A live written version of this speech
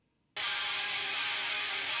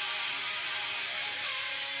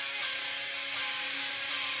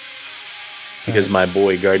because my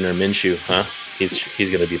boy Gardner Minshew, he's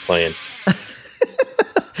going to be playing.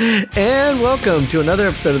 And welcome to another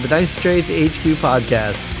episode of the Dynasty Trades HQ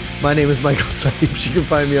podcast. My name is Michael Sipes. You can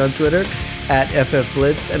find me on Twitter at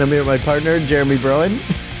FFBlitz, and I'm here with my partner, Jeremy Broen.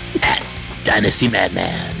 At Dynasty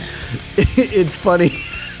Madman. It's funny.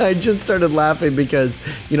 I just started laughing because,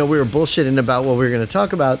 we were bullshitting about what we were going to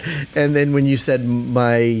talk about. And then when you said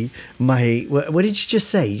what did you just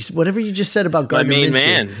say? Whatever you just said about Gardner Minshew.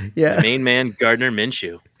 My main man, Gardner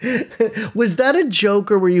Minshew. Was that a joke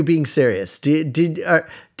or were you being serious? Did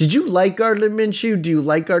you like Gardner Minshew? Do you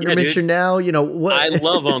like Gardner Minshew now? What? I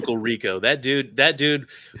love Uncle Rico. That dude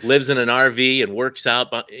lives in an RV and works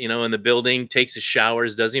out, in the building, takes his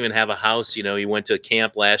showers, doesn't even have a house. He went to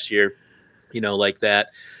camp last year, like that.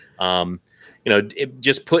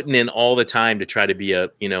 Just putting in all the time to try to be an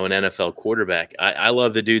NFL quarterback. I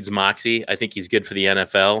love the dude's moxie. I think he's good for the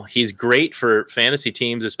NFL. He's great for fantasy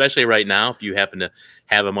teams, especially right now, if you happen to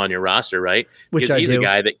have him on your roster, right? Which because I he's do.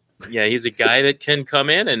 He's a guy that can come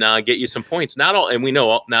in and get you some points. And we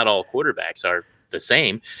know not all quarterbacks are the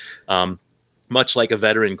same. Much like a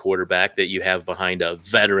veteran quarterback that you have behind a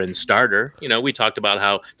veteran starter. We talked about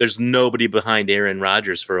how there's nobody behind Aaron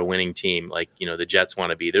Rodgers for a winning team like, the Jets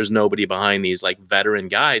want to be. There's nobody behind these like veteran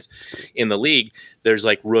guys in the league. There's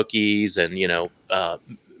like rookies and,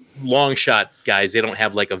 long shot guys. They don't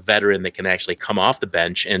have like a veteran that can actually come off the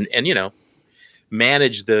bench and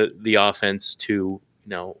manage the offense to,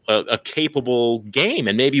 a capable game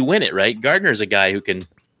and maybe win it, right? Gardner's a guy who can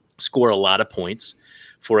score a lot of points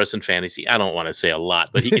for us in fantasy. I don't want to say a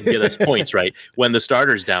lot, but he can get us points, right, when the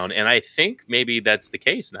starter's down. And I think maybe that's the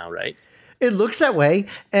case now, right? It looks that way.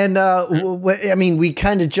 And we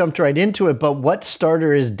kind of jumped right into it, but what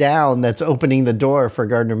starter is down that's opening the door for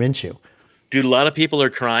Gardner Minshew? Dude, a lot of people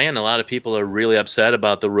are crying. A lot of people are really upset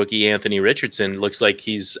about the rookie Anthony Richardson. Looks like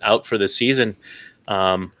he's out for the season.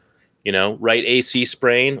 Right AC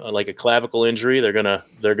sprain, like a clavicle injury. They're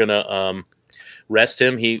gonna rest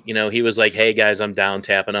him. He was like, "Hey guys, I'm down,"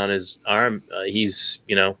 tapping on his arm. He's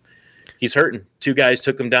hurting. Two guys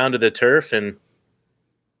took him down to the turf and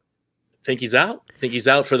think he's out. Think he's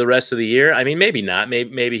out for the rest of the year. I mean, maybe not.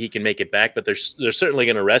 Maybe he can make it back, but they're certainly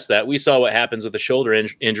going to rest that. We saw what happens with the shoulder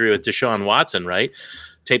injury with Deshaun Watson, right?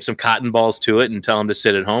 Tape some cotton balls to it and tell him to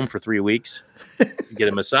sit at home for 3 weeks, get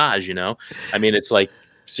a massage. I mean, it's like,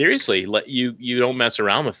 seriously, you don't mess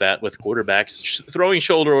around with that with quarterbacks, throwing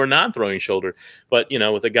shoulder or non throwing shoulder. But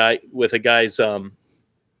with a guy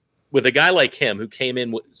like him who came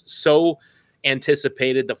in so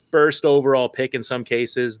anticipated, the first overall pick in some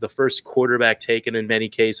cases, the first quarterback taken in many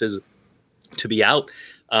cases, to be out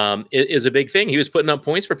is a big thing. He was putting up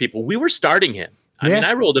points for people. We were starting him. I mean,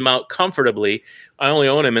 I rolled him out comfortably. I only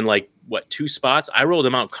own him in 2 spots. I rolled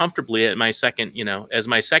him out comfortably at my second, as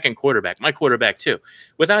my second quarterback, my quarterback too,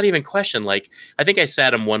 without even question. I think I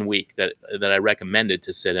sat him 1 week that I recommended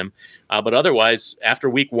to sit him. But otherwise, after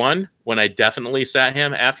week 1, when I definitely sat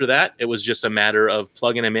him, after that, it was just a matter of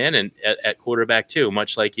plugging him in and at quarterback too,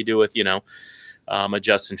 much like you do with, a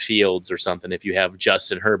Justin Fields or something. If you have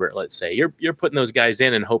Justin Herbert, let's say, you're putting those guys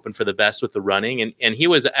in and hoping for the best with the running. And he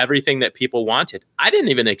was everything that people wanted. I didn't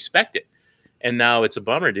even expect it. And now it's a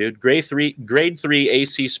bummer, dude. Grade 3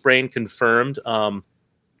 AC sprain confirmed.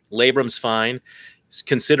 Labrum's fine. He's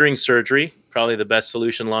considering surgery, probably the best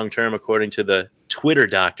solution long-term, according to the Twitter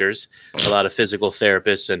doctors, a lot of physical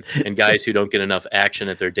therapists and guys who don't get enough action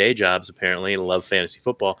at their day jobs, apparently, and love fantasy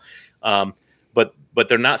football. But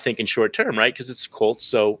they're not thinking short term, right? Because it's Colts,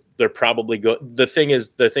 so they're probably the thing is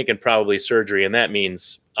they're thinking probably surgery, and that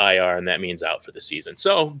means IR, and that means out for the season.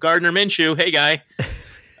 So Gardner Minshew, hey guy,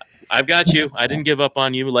 I've got you. I didn't give up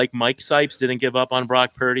on you, like Mike Sipes didn't give up on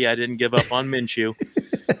Brock Purdy. I didn't give up on Minshew.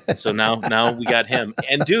 So now we got him.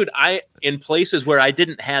 And dude, in places where I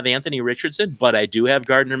didn't have Anthony Richardson, but I do have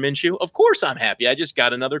Gardner Minshew, of course I'm happy. I just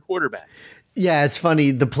got another quarterback. Yeah, it's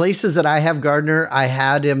funny. The places that I have Gardner, I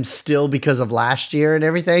had him still because of last year and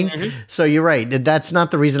everything. Mm-hmm. So you're right. That's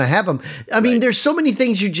not the reason I have him. I mean, there's so many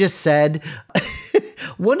things you just said.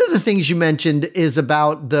 One of the things you mentioned is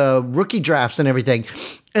about the rookie drafts and everything.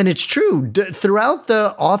 And it's true. Throughout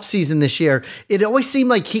the offseason this year, it always seemed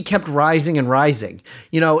like he kept rising and rising.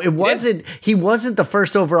 He wasn't the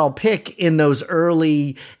first overall pick in those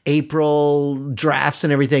early April drafts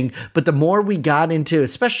and everything. But the more we got into,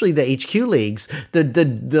 especially the HQ leagues,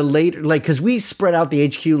 the later, because we spread out the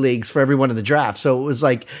HQ leagues for every one of the drafts. So it was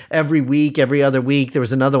like every week, every other week, there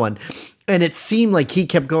was another one. And it seemed like he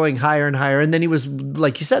kept going higher and higher. And then he was,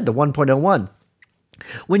 like you said, the 1.01.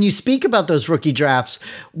 When you speak about those rookie drafts,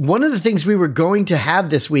 one of the things we were going to have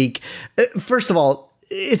this week, first of all,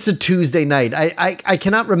 It's a Tuesday night. I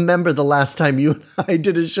cannot remember the last time you and I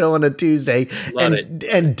did a show on a Tuesday, Love it.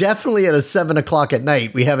 and definitely at a 7:00 at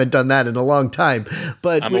night. We haven't done that in a long time.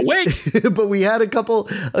 But I'm awake. But we had a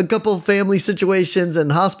couple family situations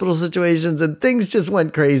and hospital situations, and things just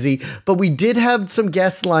went crazy. But we did have some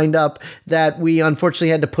guests lined up that we unfortunately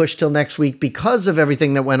had to push till next week because of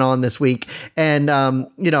everything that went on this week. And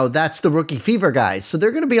that's the Rookie Fever guys. So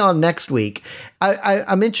they're going to be on next week.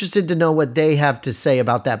 I'm interested to know what they have to say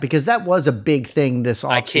about that, because that was a big thing this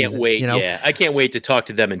offseason. I can't wait. Yeah, I can't wait to talk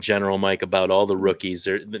to them in general, Mike, about all the rookies.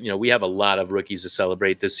 We have a lot of rookies to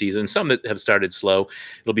celebrate this season. Some that have started slow.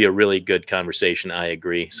 It'll be a really good conversation. I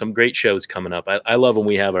agree. Some great shows coming up. I love when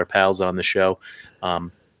we have our pals on the show.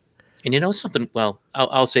 And you know something? Well,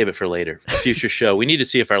 I'll save it for later. A future show. We need to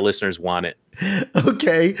see if our listeners want it.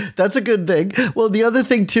 Okay, that's a good thing. Well, the other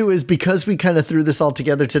thing too is because we kind of threw this all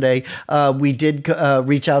together today, we did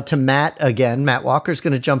reach out to Matt again. Matt Walker's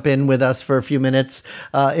going to jump in with us for a few minutes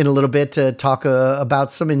in a little bit to talk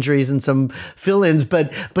about some injuries and some fill-ins,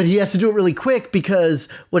 but he has to do it really quick because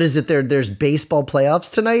what is it? There's baseball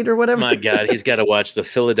playoffs tonight or whatever. My God, he's got to watch the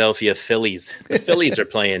Philadelphia Phillies. The Phillies are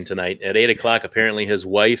playing tonight at 8:00. Apparently, his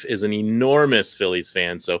wife is an enormous Phillies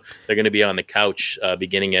fan, so they're going to be on the couch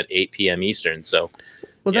beginning at 8 p.m. Eastern. So,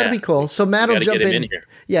 well, that'll be cool. So Matt will jump in here.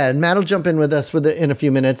 Yeah, and Matt will jump in with us in a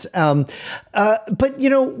few minutes. But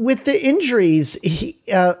with the injuries,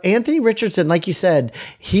 Anthony Richardson, like you said,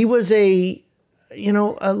 he was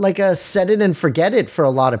like a set it and forget it for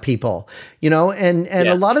a lot of people, and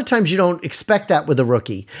a lot of times you don't expect that with a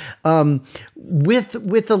rookie.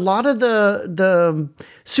 With a lot of the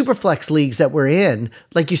Superflex leagues that we're in,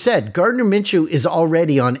 like you said, Gardner Minshew is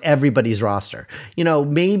already on everybody's roster.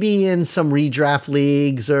 Maybe in some redraft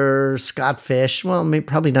leagues or Scott Fish. Well,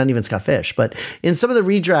 probably not even Scott Fish, but in some of the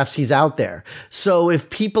redrafts, he's out there. So if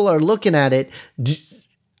people are looking at it,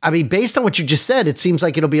 based on what you just said, it seems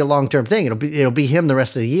like it'll be a long-term thing. It'll be him the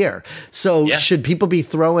rest of the year. So should people be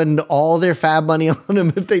throwing all their fab money on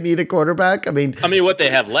him if they need a quarterback? What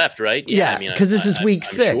they have left, right? Yeah, because this is week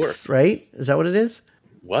 6, sure. Right? Is that what it is?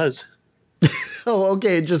 Was. Oh,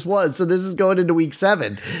 okay. It just was. So this is going into week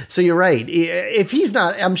 7. So you're right. If he's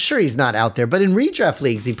not, I'm sure he's not out there, but in redraft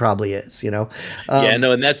leagues, he probably is, and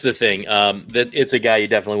that's the thing. That it's a guy you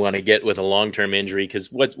definitely want to get with a long-term injury,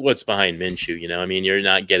 because what's behind Minshew, you're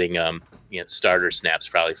not getting, starter snaps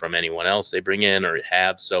probably from anyone else they bring in or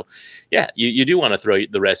have. So yeah, you do want to throw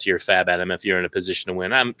the rest of your fab at him if you're in a position to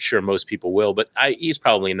win. I'm sure most people will, but he's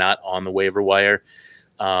probably not on the waiver wire.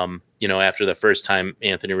 After the first time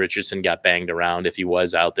Anthony Richardson got banged around, if he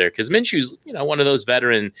was out there, because Minshew's, one of those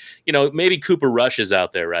veteran, maybe Cooper Rush is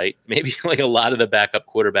out there, right? Maybe like a lot of the backup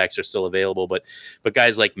quarterbacks are still available, but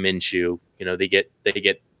guys like Minshew, they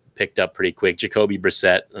get picked up pretty quick. Jacoby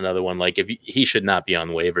Brissett, another one, he should not be on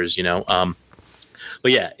waivers,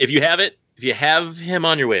 But yeah, if you have him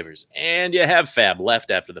on your waivers and you have fab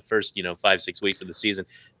left after the first, 5-6 weeks of the season,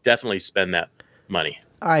 definitely spend that money.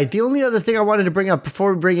 All right. The only other thing I wanted to bring up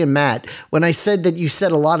before we bring in Matt, when I said that you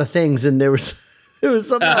said a lot of things and there was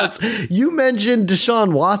something else, you mentioned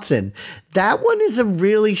Deshaun Watson. That one is a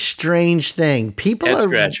really strange thing. People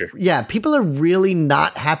are really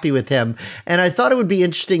not happy with him. And I thought it would be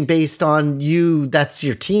interesting based on that's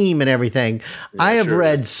your team and everything. Yeah, I have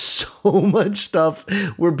read so much stuff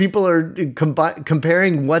where people are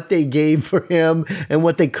comparing what they gave for him and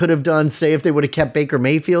what they could have done, say, if they would have kept Baker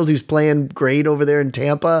Mayfield, who's playing great over there in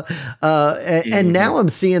Tampa. And now I'm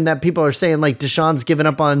seeing that people are saying, like, Deshaun's given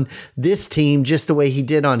up on this team just the way he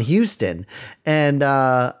did on Houston. And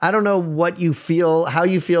I don't know how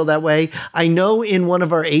you feel that way. I know in one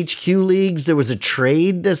of our HQ leagues, there was a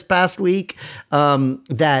trade this past week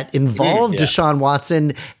that involved Deshaun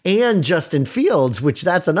Watson and Justin Fields, which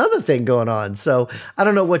that's another thing going on. So I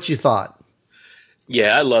don't know what you thought.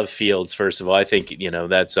 Yeah, I love Fields, first of all. I think,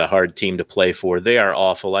 that's a hard team to play for. They are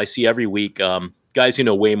awful. I see every week guys who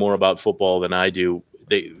know way more about football than I do,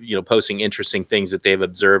 they posting interesting things that they've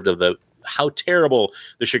observed of how terrible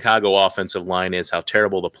the Chicago offensive line is, how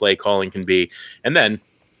terrible the play calling can be. And then,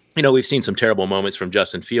 we've seen some terrible moments from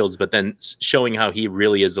Justin Fields, but then showing how he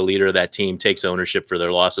really is the leader of that team, takes ownership for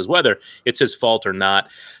their losses, whether it's his fault or not.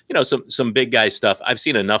 Some big guy stuff. I've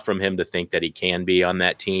seen enough from him to think that he can be on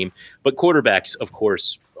that team. But quarterbacks, of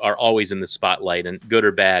course, are always in the spotlight, and good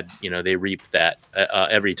or bad, they reap that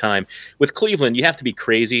every time. With Cleveland, you have to be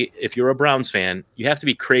crazy. If you're a Browns fan, you have to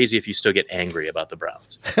be crazy if you still get angry about the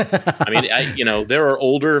Browns. There are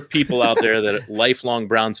older people out there that are lifelong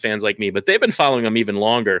Browns fans like me, but they've been following them even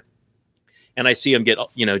longer. And I see them get,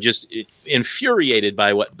 just infuriated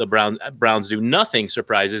by what the Browns do. Nothing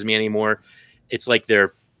surprises me anymore. It's like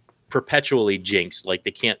they're perpetually jinxed. Like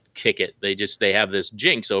they can't kick it. They have this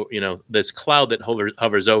jinx, so this cloud that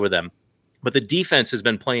hovers over them. But the defense has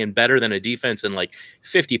been playing better than a defense in like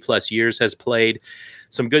 50 plus years has played.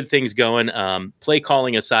 Some good things going. Play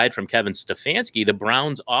calling aside from Kevin Stefanski, the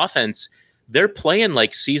Browns offense, they're playing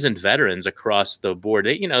like seasoned veterans across the board.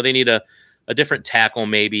 They need a different tackle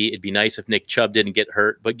maybe. It'd be nice if Nick Chubb didn't get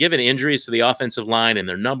hurt. But given injuries to the offensive line and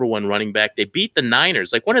their number one running back, they beat the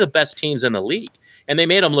Niners, like one of the best teams in the league. And they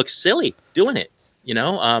made them look silly doing it,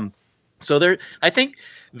 So I think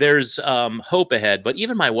there's hope ahead. But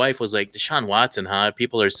even my wife was like, Deshaun Watson, huh?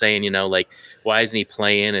 People are saying, like, why isn't he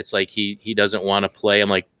playing? It's like he doesn't want to play. I'm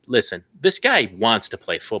like, listen, this guy wants to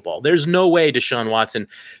play football. There's no way Deshaun Watson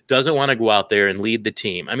doesn't want to go out there and lead the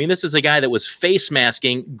team. I mean, this is a guy that was face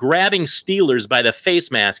masking, grabbing Steelers by the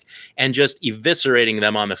face mask and just eviscerating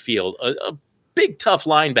them on the field. A big, tough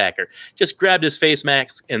linebacker just grabbed his face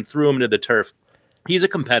mask and threw him to the turf. He's a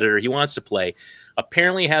competitor. He wants to play.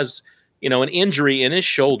 Apparently has an injury in his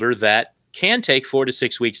shoulder that can take 4 to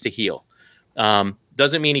 6 weeks to heal.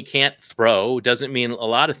 Doesn't mean he can't throw, doesn't mean a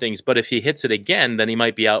lot of things, but if he hits it again, then he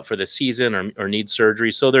might be out for the season or need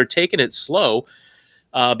surgery. So they're taking it slow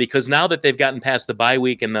because now that they've gotten past the bye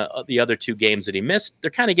week and the other 2 games that he missed, they're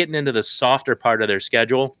kind of getting into the softer part of their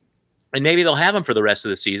schedule. And maybe they'll have him for the rest of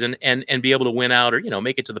the season and be able to win out or,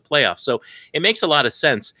 make it to the playoffs. So it makes a lot of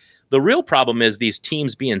sense. The real problem is these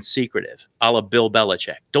teams being secretive, a la Bill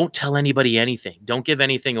Belichick. Don't tell anybody anything. Don't give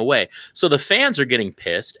anything away. So the fans are getting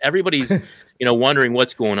pissed. Everybody's, wondering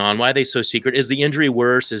what's going on. Why are they so secret? Is the injury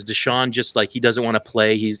worse? Is Deshaun just like he doesn't want to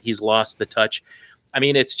play? He's lost the touch. I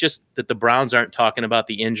mean, it's just that the Browns aren't talking about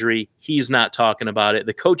the injury. He's not talking about it.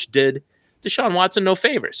 The coach did Deshaun Watson no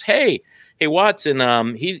favors. Hey,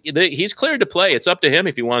 Watson, he's cleared to play. It's up to him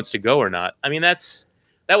if he wants to go or not. I mean, that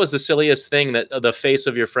was the silliest thing that the face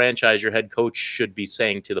of your franchise, your head coach, should be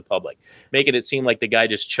saying to the public, making it seem like the guy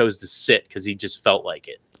just chose to sit because he just felt like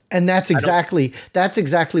it. And that's exactly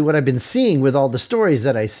what I've been seeing with all the stories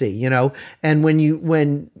that I see, and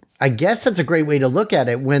when I guess that's a great way to look at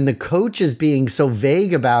it when the coach is being so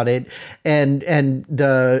vague about it and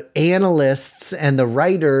the analysts and the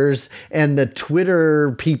writers and the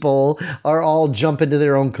Twitter people are all jumping to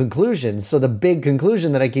their own conclusions. So the big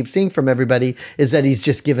conclusion that I keep seeing from everybody is that he's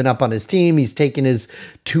just given up on his team. He's taken his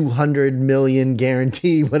 200 million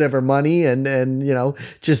guarantee, whatever money and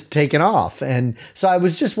just taken off. And so I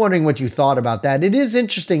was just wondering what you thought about that. It is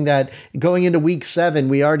interesting that going into week 7,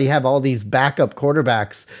 we already have all these backup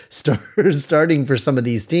quarterbacks starting for some of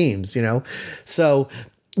these teams, So,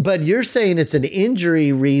 but you're saying it's an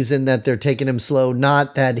injury reason that they're taking him slow,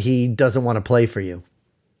 not that he doesn't want to play for you.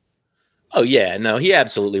 Oh, yeah. No, he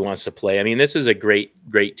absolutely wants to play. I mean, this is a great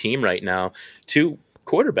team right now to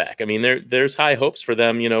quarterback. I mean, there's high hopes for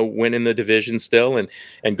them, winning the division still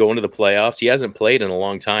and going to the playoffs. He hasn't played in a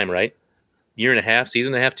long time, right? Year and a half,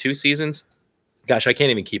 season and a half, 2 seasons. Gosh, I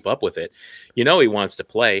can't even keep up with it. He wants to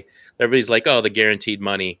play. Everybody's like, oh, the guaranteed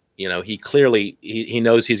money. He clearly he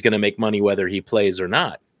knows he's going to make money whether he plays or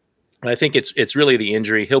not. And I think it's really the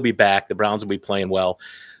injury. He'll be back. The Browns will be playing well.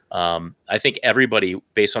 I think everybody,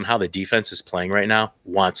 based on how the defense is playing right now,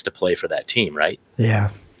 wants to play for that team, right?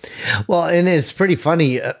 Yeah. Well, and it's pretty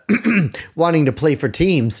funny wanting to play for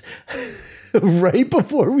teams. Right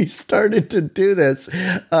before we started to do this,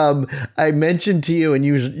 I mentioned to you, and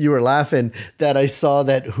you were laughing, that I saw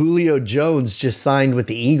that Julio Jones just signed with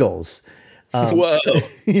the Eagles. Whoa.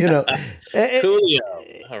 Julio.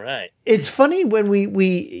 All right. It's funny when we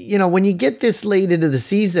when you get this late into the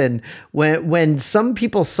season, when some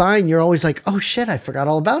people sign, you're always like, oh shit, I forgot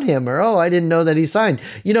all about him, or oh, I didn't know that he signed.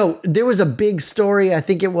 There was a big story. I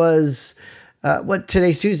think it was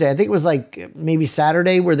today's Tuesday. I think it was like maybe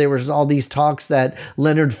Saturday where there was all these talks that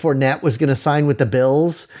Leonard Fournette was going to sign with the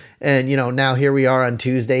Bills. And, now here we are on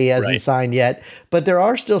Tuesday. He hasn't signed yet. But there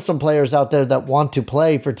are still some players out there that want to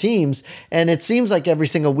play for teams. And it seems like every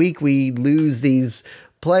single week we lose these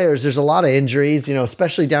players. There's a lot of injuries,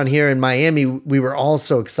 especially down here in Miami. We were all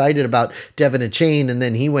so excited about Devin Achane, and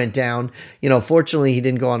then he went down. Fortunately, he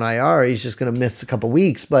didn't go on IR. He's just going to miss a couple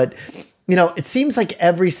weeks. But, it seems like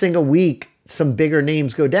every single week some bigger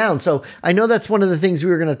names go down. So I know that's one of the things we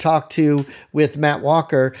were going to talk to with Matt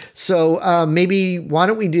Walker. So maybe why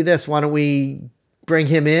don't we do this? Why don't we bring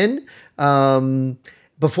him in?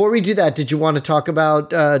 Before we do that, did you want to talk about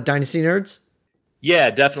Dynasty Nerds? Yeah,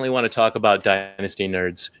 definitely want to talk about Dynasty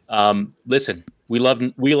Nerds. Listen, we love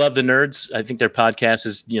the Nerds. I think their podcast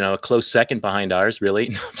is, a close second behind ours, really.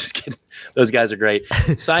 No, I'm just kidding. Those guys are great.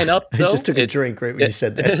 Sign up, though. I just took a drink right when you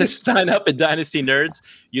said that. Sign up at Dynasty Nerds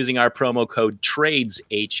using our promo code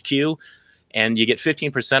TRADESHQ. and you get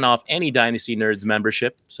 15% off any Dynasty Nerds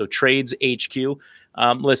membership. So Trades HQ.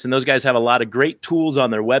 Listen, those guys have a lot of great tools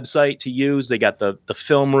on their website to use. They got the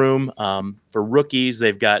film room for rookies.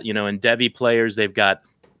 They've got, in Devi players. They've got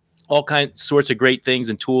all sorts of great things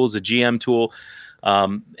and tools, a GM tool,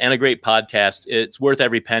 and a great podcast. It's worth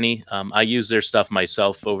every penny. I use their stuff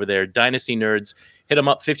myself over there. Dynasty Nerds, hit them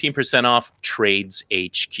up, 15% off, Trades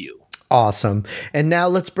HQ. Awesome. And now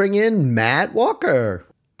let's bring in Matt Walker.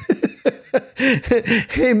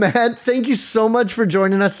 Hey, Matt, thank you so much for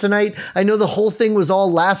joining us tonight. I know the whole thing was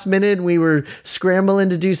all last minute and we were scrambling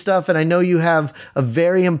to do stuff. And I know you have a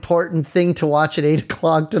very important thing to watch at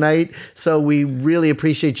 8:00 tonight. So we really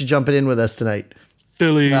appreciate you jumping in with us tonight.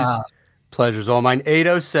 Phillies. Pleasure's all mine.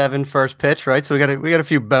 8:07 first pitch, right? So we got a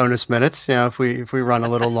few bonus minutes, if we run a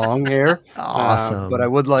little long here. Awesome. But I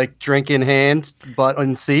would like drink in hand, butt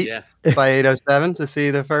in seat by 8:07 to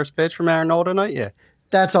see the first pitch from Aaron Nola tonight. Yeah.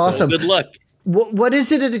 That's awesome. Well, good luck. What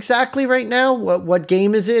is it exactly right now? What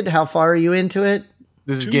game is it? How far are you into it?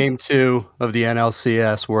 This is game 2 of the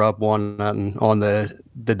NLCS. We're up 1-0 on the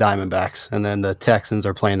Diamondbacks, and then the Texans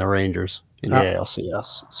are playing the Rangers in the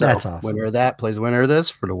ALCS. So that's awesome. Winner of that plays the winner of this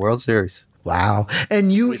for the World Series. Wow.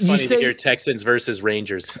 And it's funny to hear Texans versus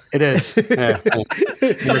Rangers. It is. Yeah.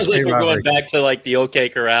 Sounds like we're going back to like the OK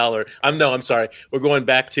Corral I'm sorry. We're going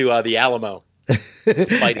back to the Alamo.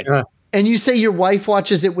 Fighting. And you say your wife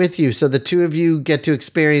watches it with you, so the two of you get to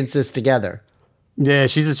experience this together. Yeah,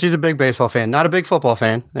 she's a big baseball fan. Not a big football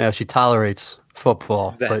fan. Yeah, she tolerates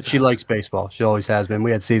football, but she likes baseball. She always has been.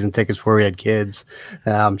 We had season tickets before we had kids.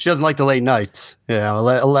 She doesn't like the late nights.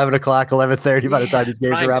 11 o'clock, 11:30 by the time these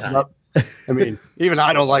games are wrapping up. I mean, even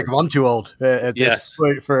I don't like them. I'm too old at this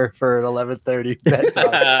point for an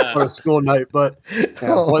 11:30 for a school night. But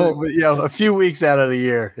a few weeks out of the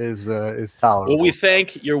year is tolerable. Well, we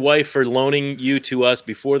thank your wife for loaning you to us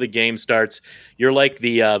before the game starts. You're like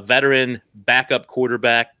the veteran backup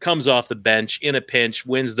quarterback, comes off the bench in a pinch,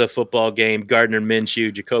 wins the football game. Gardner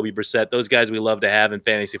Minshew, Jacoby Brissett, those guys we love to have in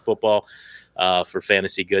fantasy football for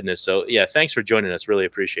fantasy goodness. So yeah, thanks for joining us. Really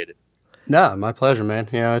appreciate it. No, my pleasure, man.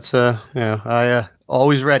 It's I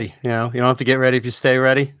always ready. You don't have to get ready if you stay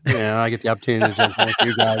ready. I get the opportunity to jump with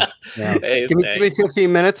you guys. Hey, give me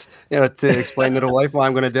 15 minutes, to explain to the wife why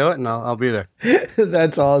I'm going to do it, and I'll be there.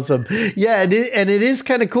 That's awesome. Yeah, and it is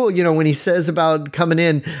kind of cool. When he says about coming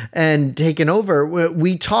in and taking over.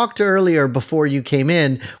 We talked earlier before you came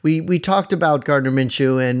in. We talked about Gardner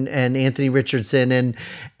Minshew and Anthony Richardson and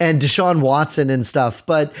Deshaun Watson and stuff.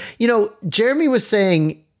 But Jeremy was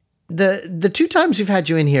saying. The two times we've had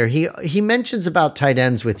you in here, he mentions about tight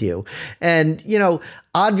ends with you. And,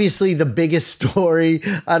 obviously the biggest story,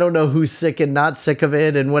 I don't know who's sick and not sick of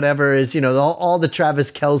it and whatever is, all the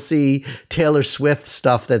Travis Kelce, Taylor Swift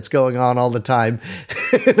stuff that's going on all the time.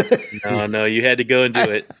 No, you had to go and do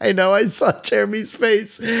it. I know, I saw Jeremy's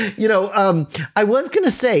face. I was going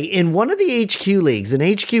to say in one of the HQ leagues, in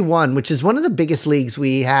HQ1, which is one of the biggest leagues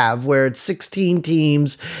we have where it's 16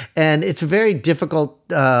 teams and it's a very difficult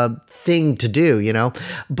thing to do,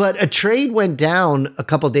 but a trade went down a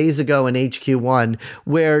couple days ago in HQ1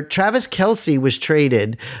 where Travis Kelce was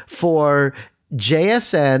traded for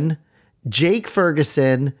JSN, Jake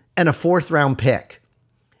Ferguson, and a 4th round pick.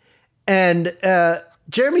 And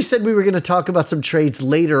Jeremy said we were going to talk about some trades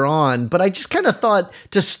later on, but I just kind of thought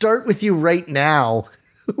to start with you right now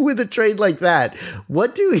with a trade like that.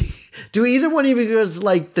 What do either one of you guys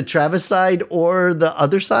like the Travis side or the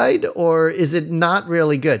other side, or is it not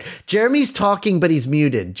really good? Jeremy's talking, but he's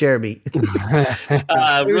muted. Jeremy.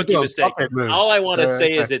 Rookie mistake. All I want to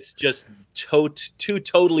say is it's just two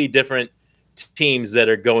totally different teams that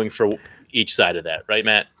are going for each side of that. Right,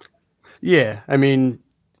 Matt? Yeah. I mean,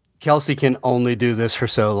 Kelce can only do this for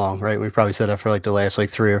so long, right? We probably said that for like the last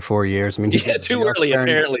 3 or 4 years. I mean, too early,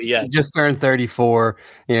 apparently. Yeah, he just turned 34.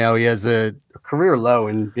 He has a career low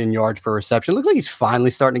in yards per reception. Looks like he's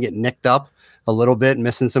finally starting to get nicked up a little bit,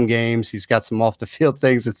 missing some games. He's got some off the field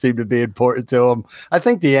things that seem to be important to him. I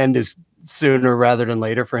think the end is sooner rather than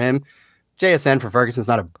later for him. JSN for Ferguson's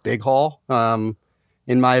not a big haul.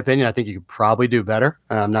 In my opinion, I think you could probably do better.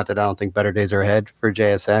 Not that I don't think better days are ahead for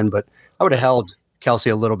JSN, but I would have held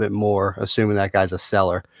Kelce a little bit more, assuming that guy's a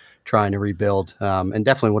seller trying to rebuild, and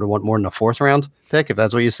definitely would have want more than a 4th round pick if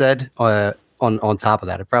that's what you said. On top of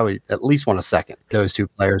that, I probably at least want a second. Those two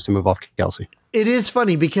players to move off Kelce. It is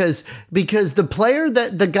funny because the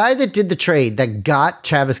guy that did the trade that got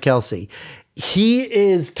Travis Kelce He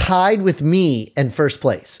is tied with me in first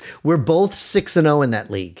place. We're both 6-0 in that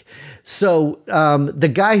league. So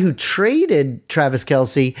the guy who traded Travis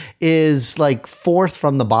Kelce is like fourth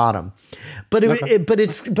from the bottom. But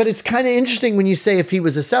it's kind of interesting when you say if he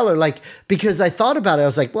was a seller, like, because I thought about it, I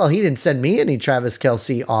was like, well, he didn't send me any Travis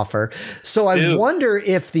Kelce offer. So I wonder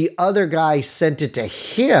if the other guy sent it to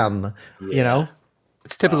him, you know?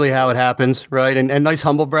 It's typically how it happens, right? And nice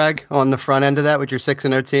humble brag on the front end of that with your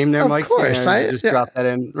 6-0 team there, Mike. Of course. I just drop that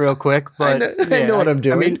in real quick. But I know what I'm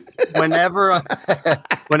doing. I mean,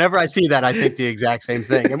 whenever I see that, I think the exact same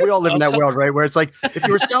thing. And we all live in that world, right? Where it's like, if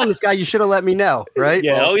you were selling this guy, you should have let me know, right?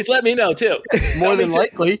 Yeah, always let me know, too. More than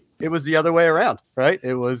likely, it was the other way around, right?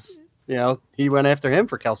 It was, he went after him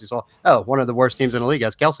for Kelce. So, one of the worst teams in the league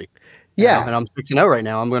has Kelce. Yeah. And I'm 6-0 right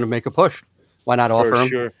now. I'm going to make a push. Why not offer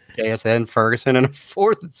him JSN, Ferguson, and a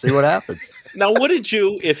fourth and see what happens? Now,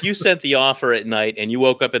 if you sent the offer at night and you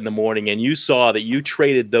woke up in the morning and you saw that you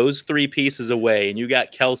traded those three pieces away and you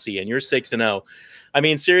got Kelce and you're 6-0, I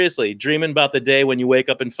mean, seriously, dreaming about the day when you wake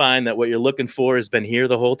up and find that what you're looking for has been here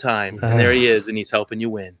the whole time. And there he is, and he's helping you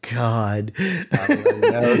win. God. I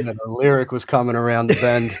know that a lyric was coming around the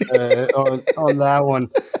bend on that one.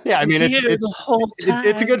 Yeah, I mean,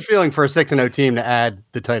 it's a good feeling for a 6-0 team to add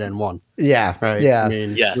the tight end one. Yeah. Right. Yeah. I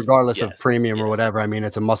mean, regardless of premium or whatever, I mean,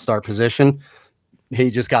 it's a must-start position.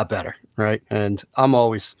 He just got better, right? And I'm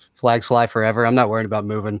always flags fly forever. I'm not worried about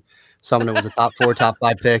moving someone that was a top 4, top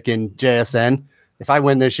 5 pick in JSN. If I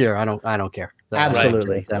win this year, I don't care.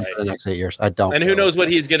 Absolutely. For the next 8 years, I don't. And who knows what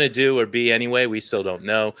he's going to do or be anyway? We still don't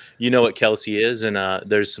know. You know what Kelce is, and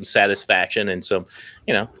there's some satisfaction and some,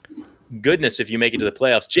 goodness if you make it to the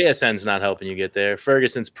playoffs. JSN's not helping you get there.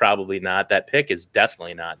 Ferguson's probably not. That pick is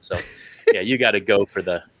definitely not. So, yeah, you got to go for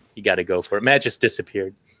it. Matt just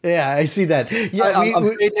disappeared. Yeah, I see that. Yeah,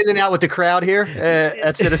 I'm fading in and out with the crowd here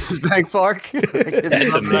at Citizens Bank Park.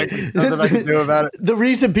 That's amazing. Nothing I can do about it. The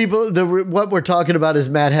reason what we're talking about is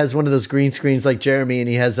Matt has one of those green screens like Jeremy, and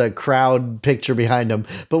he has a crowd picture behind him.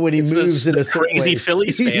 But when he moves in a certain crazy way,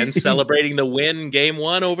 Phillies fans celebrating the win game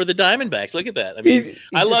 1 over the Diamondbacks. Look at that. I mean,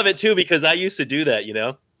 I love it too because I used to do that.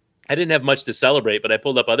 I didn't have much to celebrate, but I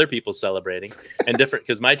pulled up other people celebrating and different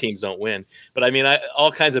because my teams don't win. But I mean,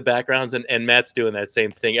 all kinds of backgrounds, and Matt's doing that same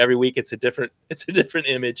thing every week. It's a different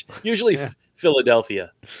image. Usually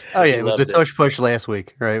Philadelphia. Oh yeah, it was the tush push last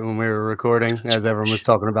week, right when we were recording, as everyone was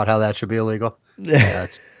talking about how that should be illegal. Yeah,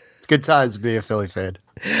 it's good times to be a Philly fan.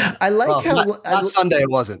 I like how not Sunday.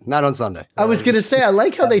 It wasn't. Not on Sunday. I was going to say I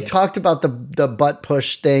like how they talked about the butt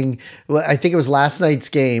push thing. Well, I think it was last night's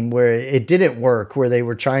game where it didn't work, where they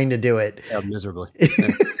were trying to do it miserably.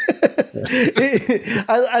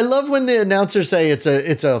 I love when the announcers say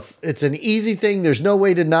it's an easy thing. There's no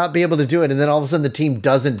way to not be able to do it, and then all of a sudden the team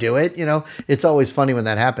doesn't do it. It's always funny when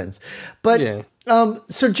that happens. But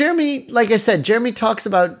so Jeremy, like I said, Jeremy talks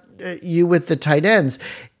about you with the tight ends.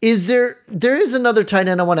 There is another tight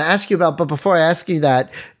end I want to ask you about, but before I ask you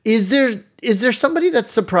that, is there somebody that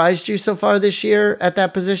surprised you so far this year at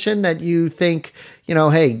that position that you think,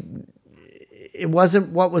 hey, it wasn't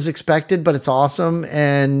what was expected, but it's awesome,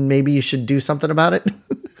 and maybe you should do something about it?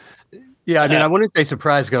 Yeah, I mean, I wouldn't say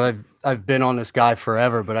surprised because I've been on this guy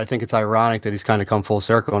forever, but I think it's ironic that he's kind of come full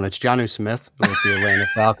circle, and it's Jonnu Smith with the Atlanta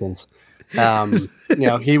Falcons.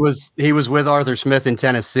 He was with Arthur Smith in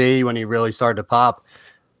Tennessee when he really started to pop.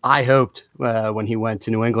 I hoped when he went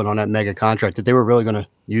to New England on that mega contract that they were really going to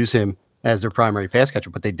use him as their primary pass catcher,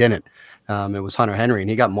 but they didn't. It was Hunter Henry, and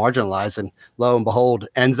he got marginalized, and lo and behold,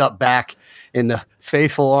 ends up back in the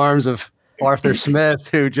faithful arms of Arthur Smith,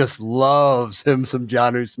 who just loves him some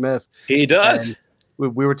Jonnu Smith. He does. And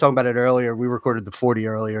we were talking about it earlier. We recorded the 40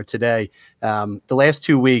 earlier today. The last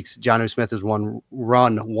 2 weeks, Jonnu Smith has run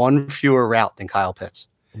one fewer route than Kyle Pitts.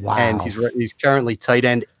 Wow. And he's currently tight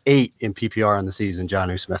end 8 in PPR on the season,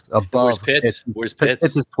 Jonnu Smith. Where's Pitts?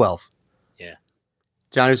 Pitts is 12. Yeah.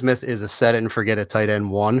 Jonnu Smith is a set it and forget it tight end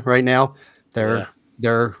 1 right now. They're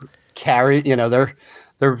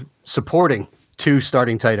supporting 2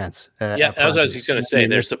 starting tight ends. That's what I was just going to say.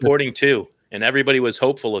 They're supporting 2, and everybody was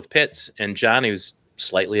hopeful of Pitts, and Jonnu's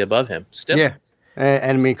slightly above him still. Yeah.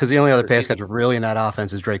 And I mean, because the only other pass catcher really in that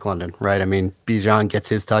offense is Drake London, right? I mean, Bijan gets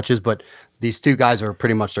his touches, but these 2 guys are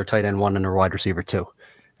pretty much their tight end 1 and their wide receiver 2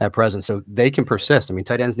 at present. So they can persist. I mean,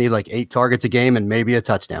 tight ends need like 8 targets a game and maybe a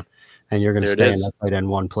touchdown, and you're going to stay in that tight end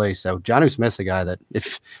 1 place. So Jonnu Smith's a guy that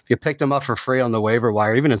if you picked him up for free on the waiver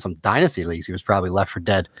wire, even in some dynasty leagues, he was probably left for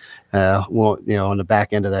dead. On the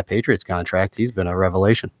back end of that Patriots contract, he's been a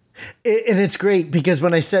revelation. And it's great because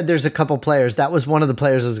when I said there's a couple players, that was one of the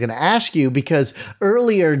players I was going to ask you, because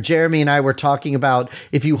earlier Jeremy and I were talking about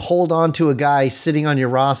if you hold on to a guy sitting on your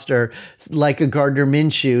roster like a Gardner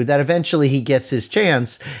Minshew, that eventually he gets his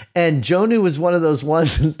chance. And Jonnu was one of those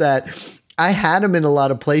ones that I had him in a lot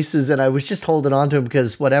of places and I was just holding on to him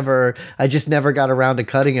because whatever, I just never got around to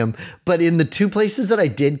cutting him. But in the 2 places that I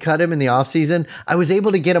did cut him in the offseason, I was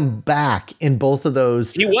able to get him back in both of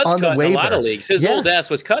those. He was cut in a lot of leagues. His old ass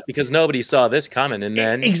was cut because nobody saw this coming. And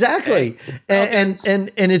then exactly. And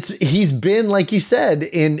he's been, like you said,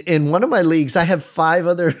 in one of my leagues, I have 5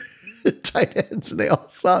 other tight ends and they all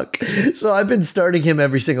suck. So I've been starting him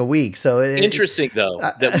every single week. So interesting though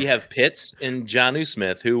that we have Pitts and Jonnu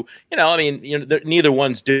Smith, who neither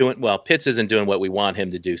one's doing well. Pitts isn't doing what we want him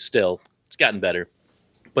to do. Still, it's gotten better,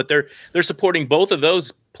 but they're supporting both of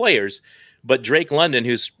those players. But Drake London,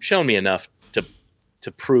 who's shown me enough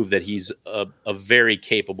to prove that he's a very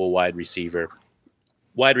capable wide receiver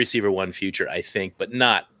one future, I think, but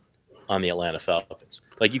not on the Atlanta Falcons.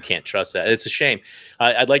 Like, you can't trust that. It's a shame.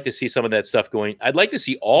 I'd like to see some of that stuff going. I'd like to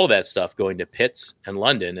see all of that stuff going to Pitts and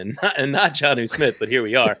London and not Jonnu Smith, but here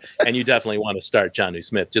we are. And you definitely want to start Jonnu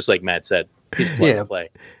Smith, just like Matt said. He's plug and play.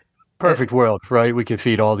 Perfect world, right? We can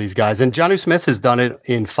feed all these guys. And Jonnu Smith has done it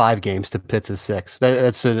in 5 games to Pitts' 6.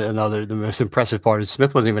 That's the most impressive part is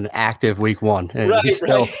Smith wasn't even active week 1. And he's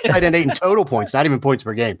still tight end 8 in total points, not even points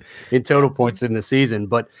per game, in total points in the season.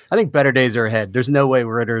 But I think better days are ahead. There's no way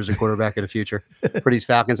Ritter is a quarterback of the future for these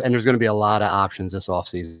Falcons. And there's going to be a lot of options this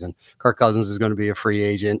offseason. Kirk Cousins is going to be a free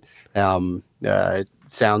agent. It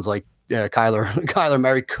sounds like Kyler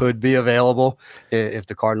Murray could be available if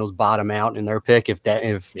the Cardinals bottom out in their pick.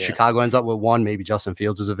 If Chicago ends up with 1, maybe Justin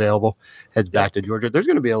Fields is available, heads back to Georgia. There's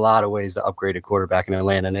going to be a lot of ways to upgrade a quarterback in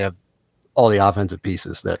Atlanta, and they have all the offensive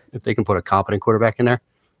pieces that if they can put a competent quarterback in there,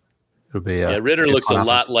 it'll be. Ritter looks a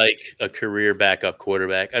lot like a career backup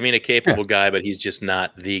quarterback. I mean, a capable guy, but he's just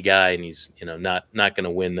not the guy, and he's not going to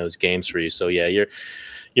win those games for you. So you're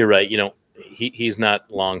right. He's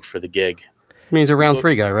not long for the gig. I mean, he's a round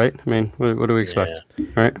 3 guy, right? I mean, what do we expect?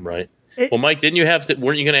 Yeah. Right. Well, Mike, didn't you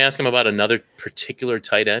weren't you going to ask him about another particular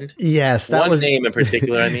tight end? Yes. One name in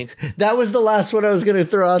particular, I mean. That was the last one I was going to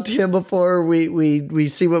throw out to him before we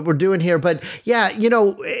see what we're doing here. But yeah,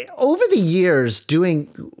 over the years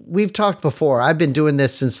we've talked before, I've been doing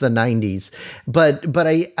this since the 90s, but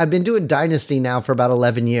I've been doing Dynasty now for about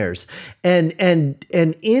 11 years. And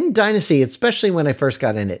in Dynasty, especially when I first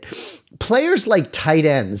got in it, players like tight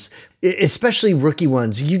ends, especially rookie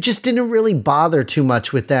ones, you just didn't really bother too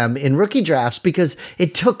much with them in rookie drafts because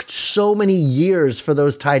it took so many years for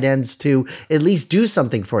those tight ends to at least do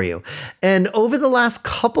something for you. And over the last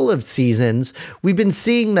couple of seasons, we've been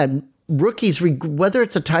seeing that rookies, whether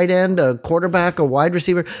it's a tight end, a quarterback, a wide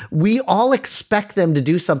receiver, we all expect them to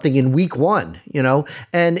do something in week 1,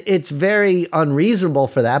 and it's very unreasonable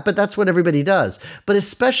for that, but that's what everybody does. But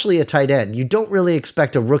especially a tight end, you don't really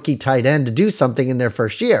expect a rookie tight end to do something in their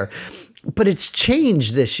first year. But it's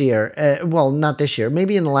changed this year. Well, not this year.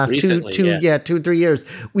 Maybe in the last 2 or 3 years,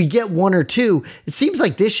 we get 1 or 2. It seems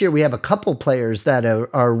like this year we have a couple players that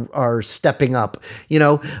are stepping up,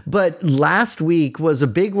 But last week was a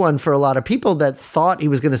big one for a lot of people that thought he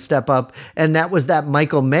was going to step up, and that was that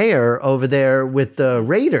Michael Mayer over there with the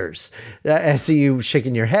Raiders. I see you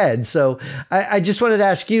shaking your head. So I just wanted to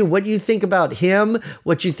ask you what you think about him,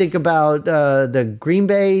 what you think about the Green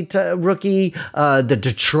Bay rookie, the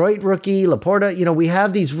Detroit rookie, Laporta. We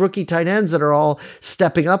have these rookie tight ends that are all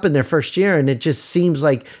stepping up in their first year, and it just seems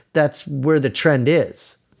like that's where the trend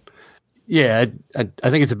is. Yeah, I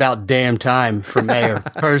think it's about damn time for Mayer,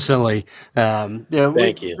 personally.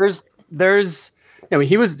 Thank you. There's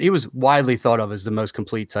he was widely thought of as the most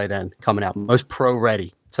complete tight end coming out, most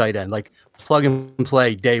pro-ready tight end, like plug and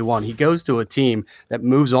play day 1. He goes to a team that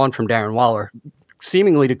moves on from Darren Waller,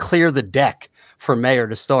 seemingly to clear the deck for Mayer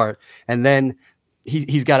to start, and then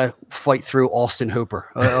he's got to fight through Austin Hooper,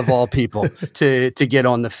 of all people, to get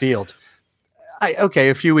on the field.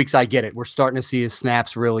 A few weeks, I get it. We're starting to see his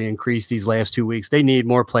snaps really increase these last 2 weeks. They need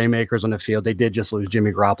more playmakers on the field. They did just lose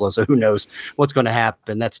Jimmy Garoppolo, so who knows what's going to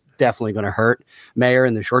happen. That's definitely going to hurt Mayer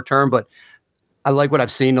in the short term, but I like what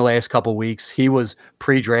I've seen the last couple of weeks. He was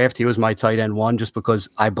pre-draft. He was my tight end 1 just because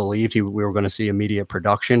I believed we were going to see immediate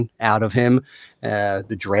production out of him.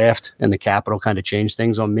 The draft and the capital kind of changed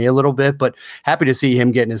things on me a little bit, but happy to see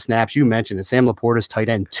him getting his snaps. You mentioned it. Sam Laporta's tight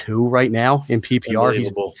end 2 right now in PPR.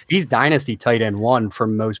 He's dynasty tight end 1 for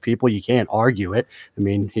most people. You can't argue it. I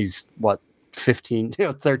mean, he's 13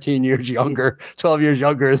 years younger, 12 years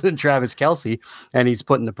younger than Travis Kelce, and he's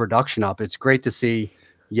putting the production up. It's great to see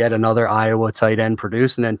yet another Iowa tight end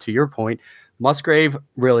produce. And then to your point, Musgrave,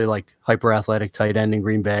 really like hyper athletic tight end in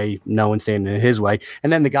Green Bay. No one standing in his way.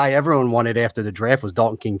 And then the guy everyone wanted after the draft was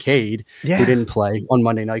Dalton Kincaid, who didn't play on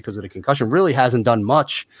Monday night because of the concussion. Really hasn't done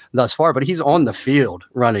much thus far, but he's on the field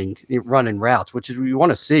running routes, which is what you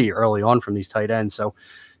want to see early on from these tight ends. So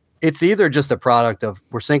it's either just a product of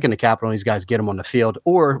we're sinking the capital and these guys get them on the field,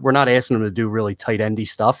 or we're not asking them to do really tight endy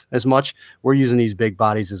stuff as much. We're using these big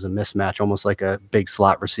bodies as a mismatch, almost like a big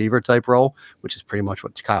slot receiver type role, which is pretty much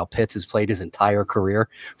what Kyle Pitts has played his entire career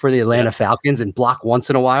for the Atlanta Falcons, and block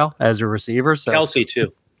once in a while as a receiver. So Kelce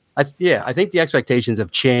too. I think the expectations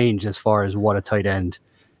have changed as far as what a tight end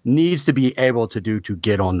needs to be able to do to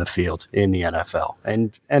get on the field in the NFL.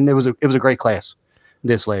 And it was a great class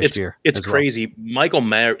this last year. It's crazy. Well. Michael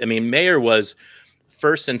Mayer, Mayer was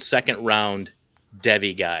first and second round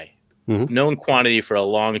Devy guy. Mm-hmm. Known quantity for a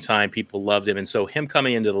long time. People loved him. And so him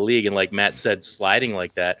coming into the league and, like Matt said, sliding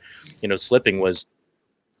like that, slipping was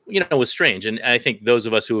strange. And I think those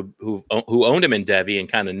of us who owned him in Devy and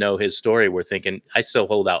kind of know his story were thinking, I still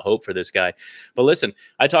hold out hope for this guy. But listen,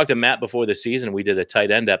 I talked to Matt before the season. We did a tight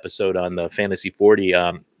end episode on the Fantasy 40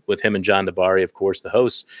 with him and John DeBari, of course, the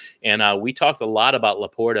hosts. And we talked a lot about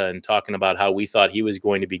Laporta and talking about how we thought he was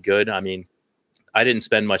going to be good. I didn't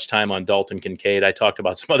spend much time on Dalton Kincaid. I talked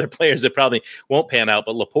about some other players that probably won't pan out,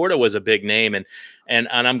 but Laporta was a big name. And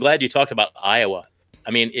I'm glad you talked about Iowa.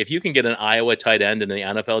 If you can get an Iowa tight end in the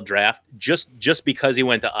NFL draft, just because he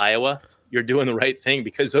went to Iowa, you're doing the right thing,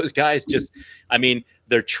 because those guys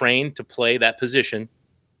they're trained to play that position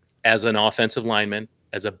as an offensive lineman,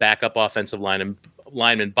 as a backup offensive lineman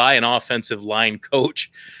by an offensive line coach.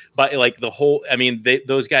 But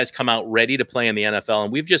those guys come out ready to play in the NFL,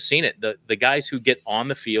 and we've just seen it. The guys who get on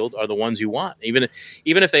the field are the ones you want, even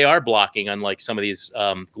if they are blocking, unlike some of these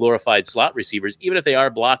glorified slot receivers. Even if they are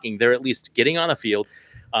blocking, they're at least getting on the field,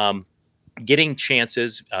 getting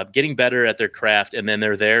chances, getting better at their craft, and then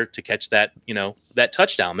they're there to catch that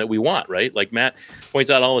touchdown that we want, right? Like Matt points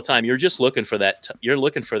out all the time, you're just looking for that. You're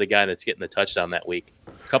looking for the guy that's getting the touchdown that week.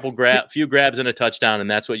 Few grabs and a touchdown, and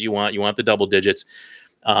that's what you want. You want the double digits.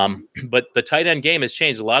 But the tight end game has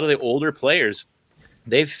changed. A lot of the older players,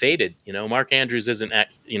 they've faded. Mark Andrews isn't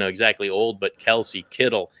exactly old, but Kelce,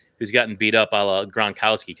 Kittle, who's gotten beat up a la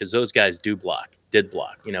Gronkowski, because those guys did block,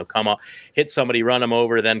 come off, hit somebody, run them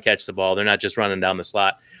over, then catch the ball. They're not just running down the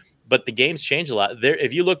slot. But the game's changed a lot.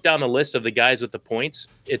 If you look down the list of the guys with the points,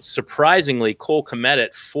 it's surprisingly Cole Kmet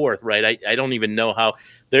at fourth, right? I don't even know how.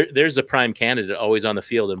 There's a prime candidate always on the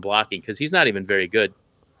field and blocking, because he's not even very good.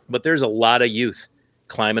 But there's a lot of youth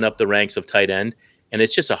climbing up the ranks of tight end, and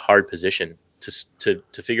it's just a hard position to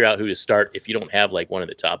figure out who to start if you don't have like one of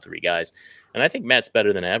the top three guys. And I think Matt's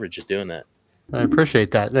better than average at doing that. I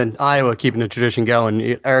appreciate that. Then Iowa keeping the tradition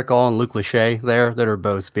going. Eric All and Luke Lachey there that are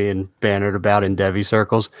both being bannered about in Devy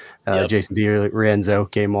circles. Jason DiRienzo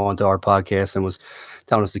came on to our podcast and was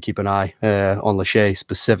telling us to keep an eye on Lachey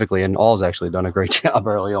specifically. And All's actually done a great job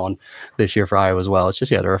early on this year for Iowa as well. It's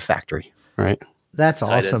just, they're a factory, right? That's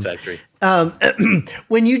awesome.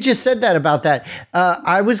 When you just said that about that,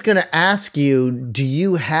 I was going to ask you, do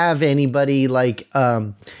you have anybody like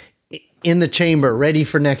in the chamber ready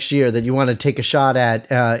for next year that you want to take a shot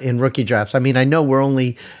at in rookie drafts? I know we're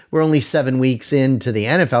only 7 weeks into the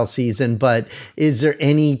NFL season, but is there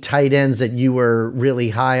any tight ends that you were really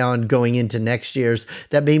high on going into next year's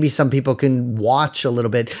that maybe some people can watch a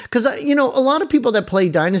little bit? Because, a lot of people that play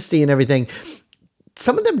Dynasty and everything,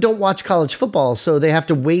 some of them don't watch college football, so they have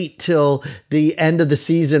to wait till the end of the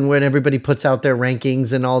season when everybody puts out their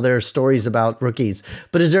rankings and all their stories about rookies.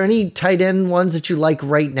 But is there any tight end ones that you like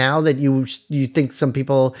right now that you think some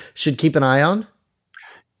people should keep an eye on?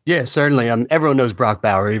 Yeah, certainly. Everyone knows Brock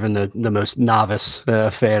Bauer. Even the most novice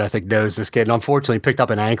fan, I think, knows this kid. And unfortunately, picked up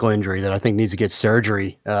an ankle injury that I think needs to get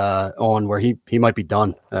surgery on, where he might be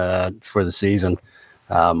done for the season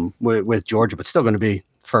with Georgia, but still going to be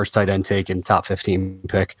first tight end taken, top 15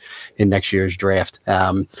 pick in next year's draft.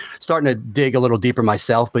 Starting to dig a little deeper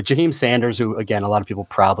myself, but Jaheim Sanders, who, again, a lot of people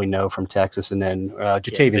probably know from Texas, and then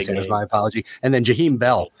Jatavian Sanders, my apology, and then Jaheim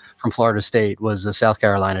Bell from Florida State was a South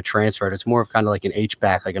Carolina transfer. It's more of kind of like an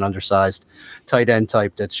H-back, like an undersized tight end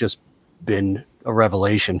type that's just been a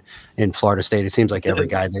revelation in Florida State. It seems like every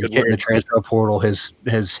guy that hit in the transfer portal has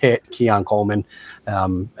hit Keon Coleman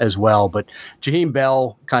as well. But Jaheim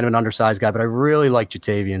Bell, kind of an undersized guy, but I really like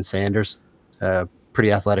Jatavian Sanders,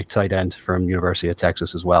 pretty athletic tight end from University of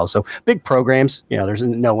Texas as well. So big programs. There's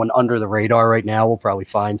no one under the radar right now. We'll probably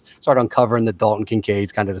start uncovering the Dalton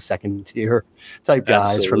Kincaids, kind of the second tier type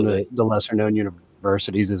guys from the lesser known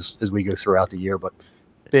universities as we go throughout the year. But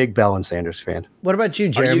big Bell and Sanders fan. What about you,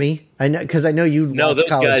 Jeremy? I know, because I know you watch those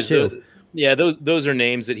college guys too. Yeah, those are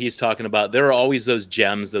names that he's talking about. There are always those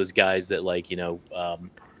gems, those guys that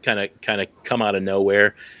kind of come out of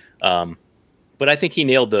nowhere. But I think he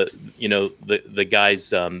nailed the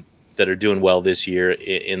guys that are doing well this year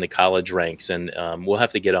in the college ranks, and we'll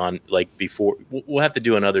have to get on we'll have to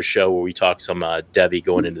do another show where we talk some Devi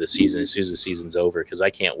going into the season as soon as the season's over, because I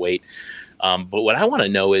can't wait. But what I want to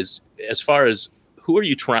know is, as far as who are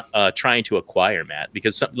you trying to acquire, Matt?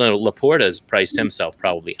 Because Laporta has priced himself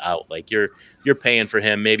probably out. Like you're paying for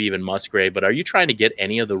him, maybe even Musgrave. But are you trying to get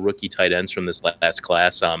any of the rookie tight ends from this last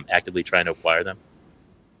class? Actively trying to acquire them?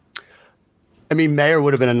 I mean, Mayer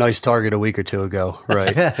would have been a nice target a week or two ago,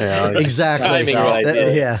 right? Exactly. Timing right.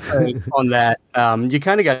 Yeah. On that, you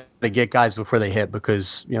kind of got to get guys before they hit,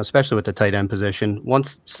 because especially with the tight end position,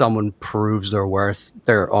 once someone proves their worth,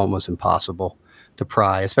 they're almost impossible to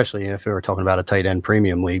pry. Especially if we were talking about a tight end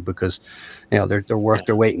premium league, because they're worth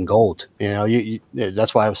their weight in gold.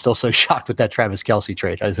 That's why I was still so shocked with that Travis Kelce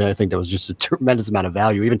trade. I think that was just a tremendous amount of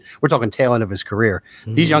value. Even we're talking tail end of his career.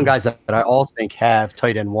 These young guys that I all think have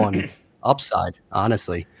tight end one upside,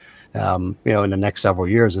 honestly, in the next several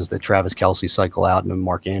years, as the Travis Kelce cycle out and the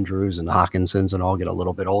Mark Andrews and the Hawkinsons and all get a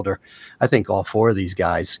little bit older. I think all four of these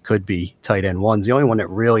guys could be tight end ones. The only one that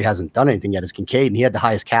really hasn't done anything yet is Kincaid, and he had the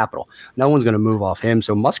highest capital. No one's going to move off him.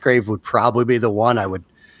 So Musgrave would probably be the one I would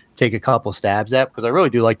take a couple stabs at, because I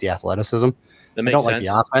really do like the athleticism. That makes sense. Like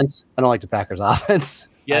the offense. I don't like the Packers offense.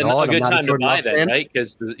 Yeah, a good time to buy that, right?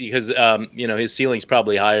 Because his ceiling's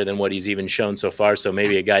probably higher than what he's even shown so far. So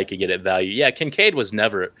maybe a guy could get at value. Yeah, Kincaid was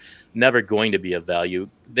never going to be of value.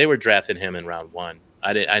 They were drafting him in round one.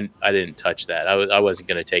 I didn't touch that. I wasn't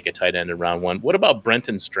going to take a tight end in round one. What about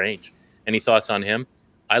Brenton Strange? Any thoughts on him?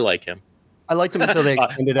 I like him. I liked him until they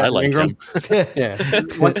extended Evan Ingram. Yeah.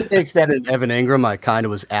 Once they extended Evan Ingram, I kind of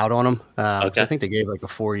was out on him. Okay. I think they gave like a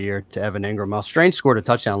 4-year to Evan Ingram. Well, Strange scored a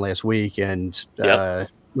touchdown last week, and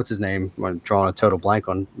what's his name? I'm drawing a total blank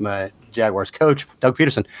on my Jaguars coach, Doug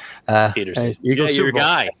Peterson. Peterson. Your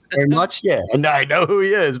guy. Very much, yeah. And I know who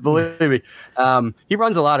he is, believe me. He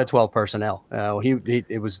runs a lot of 12 personnel.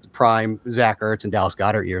 It was prime Zach Ertz and Dallas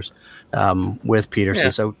Goedert years with Peterson.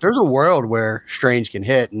 Yeah. So there's a world where Strange can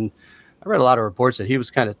hit, and I read a lot of reports that he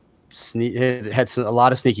was kind of had a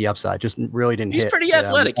lot of sneaky upside, just really didn't hit. He's pretty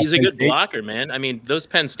athletic. He's a good blocker, man. I mean, those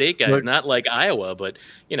Penn State guys, not like Iowa, but,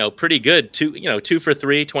 pretty good. 2 for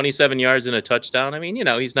 3, 27 yards and a touchdown. I mean,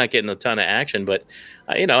 he's not getting a ton of action, but,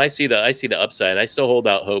 I see the upside. I still hold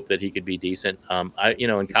out hope that he could be decent.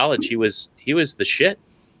 In college, he was the shit.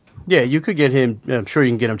 Yeah, you could get him. I'm sure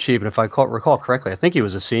you can get him cheap. And if I recall correctly, I think he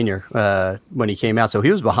was a senior when he came out. So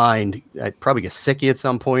he was behind, probably Gesicki at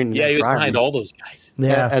some point. Yeah, he was behind all those guys.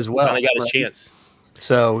 Yeah, as well. Finally got his chance.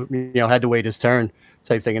 So, had to wait his turn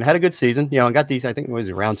type thing. And had a good season. And got these, I think it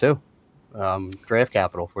was round 2 draft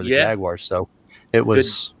capital for the Jaguars. So it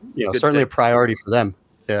was, certainly a priority for them.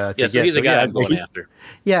 So he's a guy I'm going after.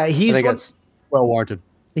 Yeah, that's well warranted.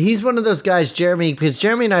 He's one of those guys, Jeremy, because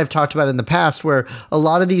Jeremy and I have talked about it in the past, where a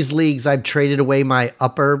lot of these leagues I've traded away my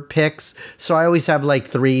upper picks. So I always have like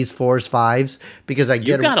 3s, 4s, 5s because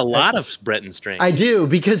You've got a lot of Brenton Strange. I do,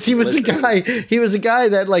 because he was a guy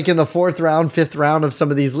that like in the 4th round, 5th round of some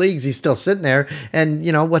of these leagues, he's still sitting there. And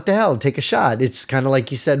what the hell? Take a shot. It's kind of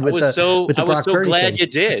like you said with the I was so glad you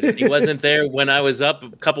did. He wasn't there when I was up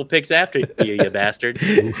a couple picks after you bastard.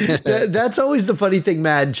 That's always the funny thing,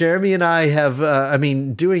 Matt. Jeremy and I have,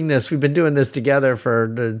 we've been doing this together for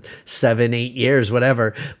 7-8 years,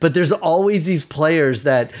 whatever. But there's always these players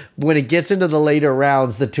that when it gets into the later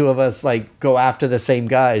rounds, the two of us like go after the same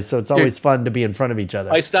guys. So it's always fun to be in front of each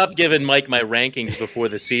other. I stopped giving Mike my rankings before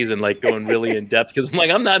the season, like going really in depth, because I'm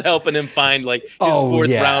like, I'm not helping him find like his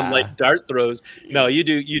 4th round like dart throws. No, you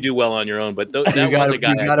do well on your own. But that was a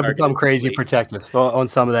guy. You got to become crazy protective on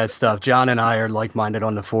some of that stuff. John and I are like-minded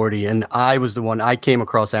on the 40, and I was the one. I came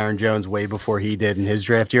across Aaron Jones way before he did in his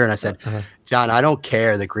draft year. And I said, John, I don't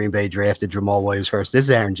care that Green Bay drafted Jamal Williams first. This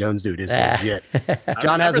is Aaron Jones, dude. Is legit.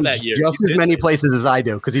 John has him just as many places as I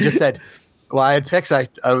do, because he just said, well, I had picks. I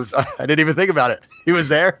didn't even think about it. He was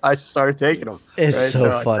there. I started taking him. It's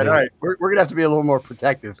so funny. Said, all right, we're going to have to be a little more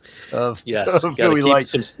protective of who we like.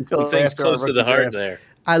 Some things close to the heart there.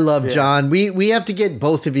 I love John. We have to get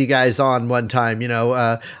both of you guys on one time.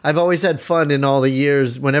 I've always had fun in all the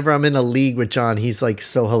years. Whenever I'm in a league with John, he's like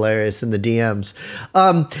so hilarious in the DMs.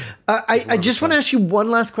 I just want to ask you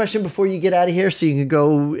one last question before you get out of here, so you can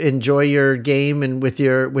go enjoy your game and with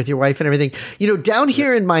your wife and everything. Down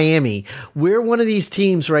here in Miami, we're one of these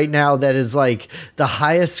teams right now that is like the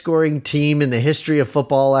highest scoring team in the history of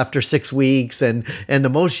football after 6 weeks, and the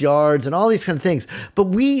most yards and all these kind of things. But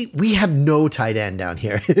we have no tight end down here.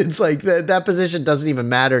 here. It's like that position doesn't even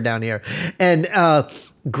matter down here. And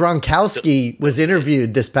Gronkowski was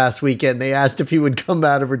interviewed this past weekend. They asked if he would come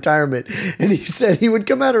out of retirement, and he said he would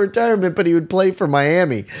come out of retirement, but he would play for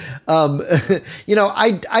Miami. I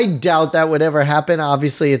doubt that would ever happen.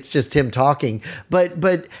 Obviously, it's just him talking.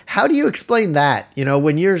 But how do you explain that?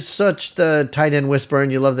 When you're such the tight end whisperer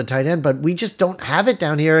and you love the tight end, but we just don't have it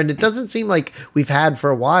down here, and it doesn't seem like we've had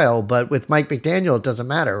for a while. But with Mike McDaniel, it doesn't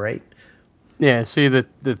matter, right? Yeah. See, the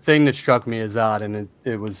thing that struck me as odd, and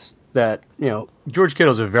it was that, George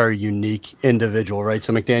Kittle's a very unique individual, right?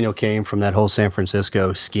 So McDaniel came from that whole San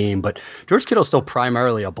Francisco scheme, but George Kittle's still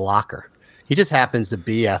primarily a blocker. He just happens to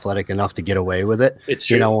be athletic enough to get away with it, it's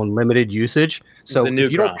true. On limited usage. So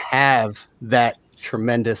if you don't have that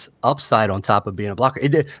tremendous upside on top of being a blocker,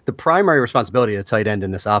 the primary responsibility of the tight end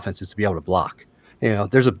in this offense is to be able to block.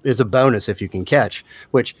 There's a bonus if you can catch,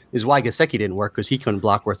 which is why Gesicki didn't work, because he couldn't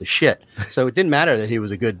block worth a shit. So it didn't matter that he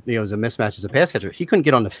was a good, it was a mismatch as a pass catcher. He couldn't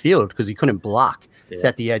get on the field because he couldn't block,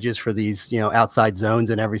 set the edges for these, outside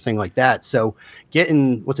zones and everything like that. So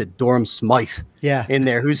getting, Durham Smythe in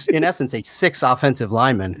there, who's in essence a 6 offensive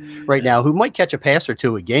lineman right now, who might catch a pass or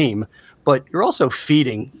two a game, but you're also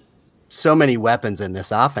feeding so many weapons in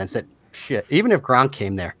this offense that even if Gronk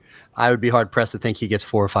came there, I would be hard pressed to think he gets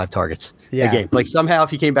 4 or 5 targets a game. Like somehow if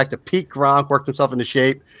he came back to peak Gronk, worked himself into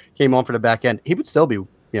shape, came on for the back end, he would still be,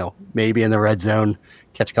 maybe in the red zone,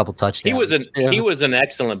 catch a couple touchdowns. He was an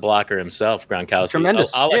excellent blocker himself, Gronkowski.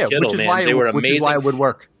 Tremendous. Kittle, man. They were amazing. Which is why it would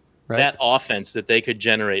work. Right? That offense that they could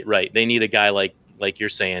generate, right. They need a guy like you're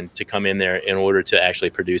saying, to come in there in order to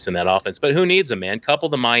actually produce in that offense. But who needs a man? Couple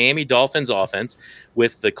the Miami Dolphins offense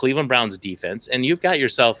with the Cleveland Browns defense, and you've got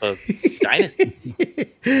yourself a dynasty.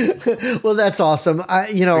 Well, that's awesome.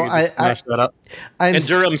 And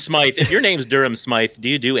Durham Smythe. If your name's Durham Smythe, do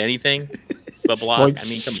you do anything but block? Well,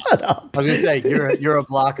 come on. I was gonna say you're a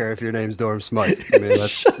blocker if your name's Durham Smythe. I mean,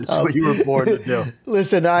 that's what you were born to do.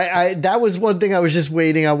 Listen, I that was one thing I was just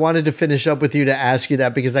waiting. I wanted to finish up with you to ask you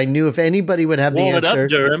that, because I knew if anybody would have the answer. Warm it up,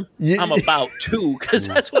 Durham. I'm about to, because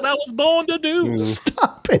that's what I was born to do.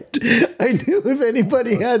 Stop it. I knew if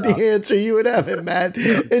anybody had the answer, you would have it, Matt.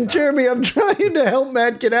 And Jeremy, I'm trying to help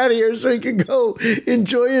Matt get out of here so he can go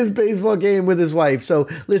enjoy his baseball game with his wife. So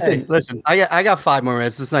listen. I got 5 more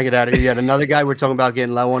minutes. Let's not get out of here yet. Another guy we're talking about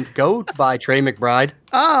getting low on. Go by Trey McBride.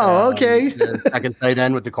 Oh, okay. Second tight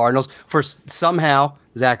end with the Cardinals. For somehow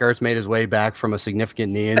Zach Ertz made his way back from a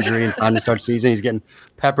significant knee injury and time to start the season. He's getting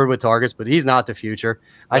peppered with targets, but he's not the future.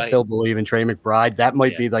 I still believe in Trey McBride. That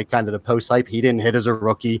might be like kind of the post hype. He didn't hit as a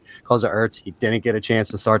rookie because of Ertz. He didn't get a chance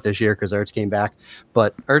to start this year because Ertz came back.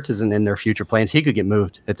 But Ertz isn't in their future plans. He could get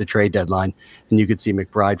moved at the trade deadline, and you could see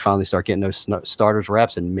McBride finally start getting those starters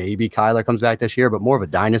reps, and maybe Kyler comes back this year, but more of a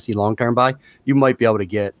dynasty long-term buy. You might be able to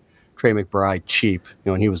get Trey McBride cheap,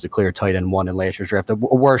 and he was declared tight end 1 in last year's draft, a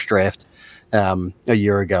worse draft a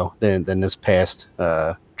year ago than this past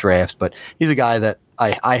draft. But he's a guy that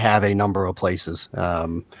I have a number of places.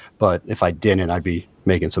 But if I didn't, I'd be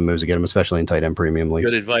making some moves to get him, especially in tight end premium leagues.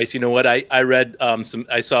 Good advice. You know what? I read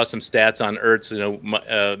I saw some stats on Ertz.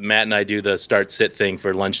 Matt and I do the start sit thing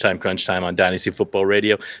for lunchtime crunch time on Dynasty Football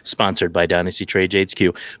Radio, sponsored by Dynasty Trade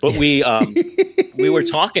HQ. But we were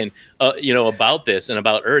talking about this and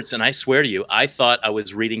about Ertz, and I swear to you, I thought I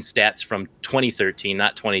was reading stats from 2013,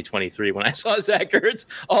 not 2023, when I saw Zach Ertz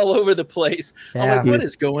all over the place. Yeah. I'm like, what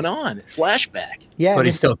is going on? Flashback. Yeah, but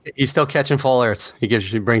he's still catching fall Ertz.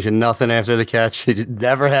 He brings you nothing after the catch. He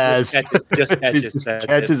never has. Just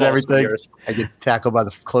catches everything. I get tackled by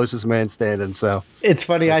the closest man standing. So it's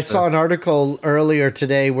funny. I saw an article earlier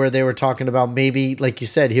today where they were talking about maybe, like you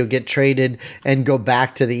said, he'll get traded and go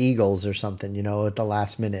back to the Eagles or something, at the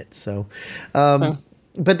last minute. So,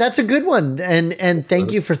 but that's a good one. And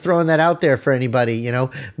thank you for throwing that out there for anybody,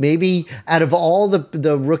 maybe out of all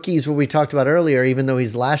the rookies what we talked about earlier, even though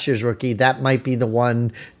he's last year's rookie, that might be the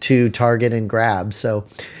one to target and grab. So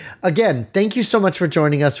again, thank you so much for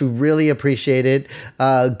joining us. We really appreciate it.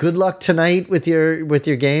 Good luck tonight with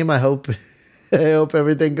your game. I hope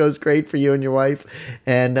everything goes great for you and your wife.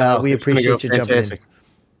 And we appreciate you jumping in.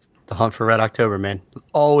 The hunt for Red October, man.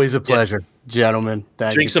 Always a pleasure. Gentlemen,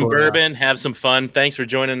 drink some bourbon, have some fun. Thanks for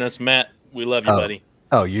joining us, Matt. We love you, buddy.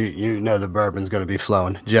 Oh, you know the bourbon's going to be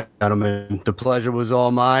flowing. Gentlemen, the pleasure was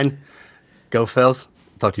all mine. Go Phils.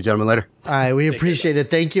 Talk to you gentlemen later. All right, we appreciate it.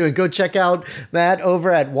 Thank you. And go check out Matt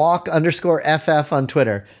over at walk_FF on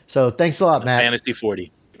Twitter. So thanks a lot, Matt. Fantasy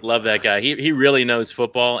 40. Love that guy. He really knows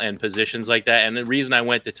football and positions like that. And the reason I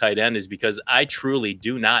went to tight end is because I truly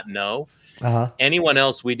do not know Anyone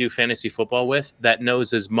else we do fantasy football with that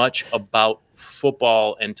knows as much about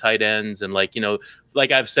football and tight ends and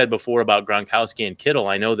like I've said before about Gronkowski and Kittle,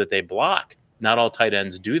 I know that they block. Not all tight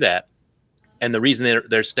ends do that. And the reason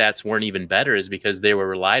their stats weren't even better is because they were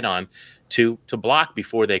relied on to block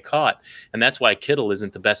before they caught. And that's why Kittle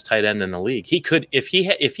isn't the best tight end in the league. He could, if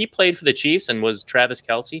he played for the Chiefs and was Travis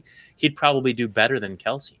Kelce, he'd probably do better than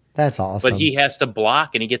Kelce. That's awesome. But he has to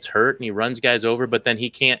block and he gets hurt and he runs guys over. But then he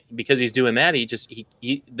can't, because he's doing that.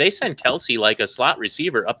 They send Kelce like a slot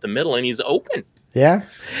receiver up the middle and he's open. Yeah.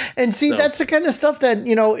 And see, that's the kind of stuff that,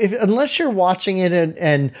 unless you're watching it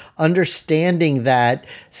and understanding that,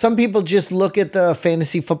 some people just look at the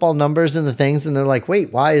fantasy football numbers and the things and they're like,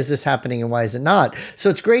 wait, why is this happening and why is it not? So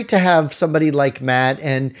it's great to have somebody like Matt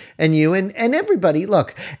and you and everybody.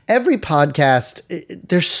 Look, every podcast,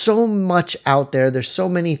 there's so much out there. There's so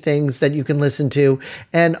many things that you can listen to.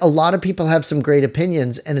 And a lot of people have some great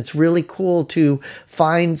opinions. And it's really cool to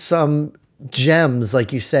find some gems,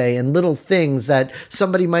 like you say, and little things that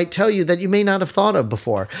somebody might tell you that you may not have thought of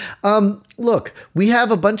before. Look, we have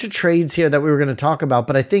a bunch of trades here that we were going to talk about,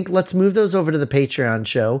 but I think let's move those over to the Patreon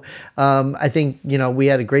show. I think, we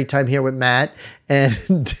had a great time here with Matt,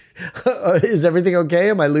 and is everything okay?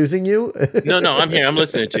 Am I losing you? No, I'm here. I'm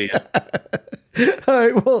listening to you. All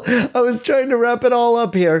right. Well, I was trying to wrap it all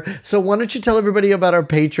up here. So why don't you tell everybody about our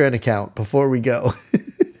Patreon account before we go?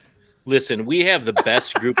 Listen, we have the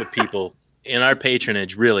best group of people in our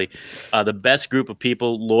patronage, really. The best group of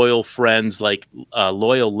people, loyal friends, like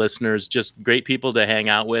loyal listeners, just great people to hang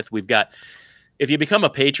out with. We've got, if you become a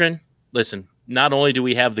patron, listen, not only do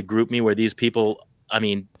we have the group me where these people,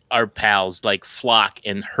 our pals, like flock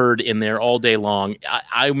and herd in there all day long.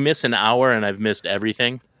 I miss an hour and I've missed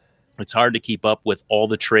everything. It's hard to keep up with all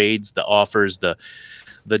the trades, the offers, the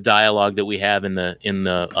dialogue that we have in the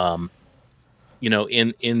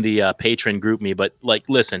patron group me. But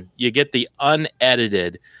listen, you get the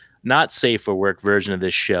unedited, not safe for work version of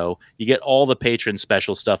this show. You get all the patron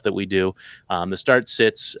special stuff that we do. The start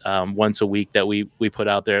sits once a week that we put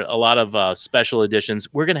out there. A lot of special editions.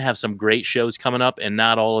 We're going to have some great shows coming up, and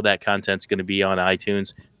not all of that content's going to be on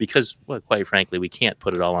iTunes because, well, quite frankly, we can't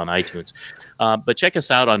put it all on iTunes. But check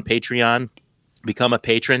us out on Patreon. Become a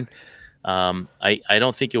patron. I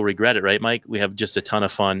don't think you'll regret it, right, Mike? We have just a ton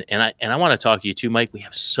of fun, and I want to talk to you too, Mike. We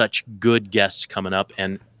have such good guests coming up,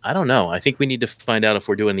 and I don't know. I think we need to find out if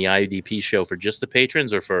we're doing the IDP show for just the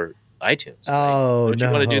patrons or for iTunes. Oh, Don't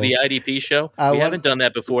you want to do the IDP show? We haven't done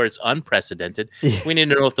that before. It's unprecedented. We need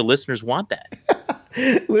to know if the listeners want that.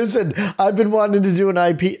 Listen, I've been wanting to do an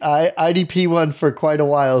IDP one for quite a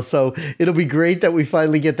while, so it'll be great that we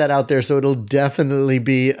finally get that out there. So it'll definitely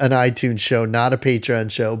be an iTunes show, not a Patreon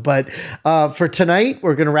show. But for tonight,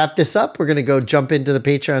 we're going to wrap this up. We're going to go jump into the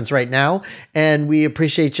Patreons right now, and we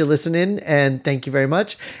appreciate you listening, and thank you very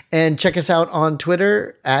much. And check us out on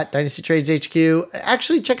Twitter at Dynasty Trades HQ.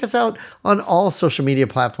 Actually, check us out on all social media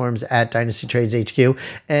platforms at Dynasty Trades HQ.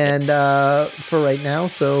 And for right now,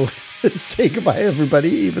 so say goodbye, everybody,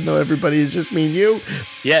 even though everybody is just me and you.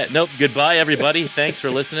 Yeah, nope. Goodbye, everybody. Thanks for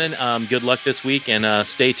listening. Good luck this week, and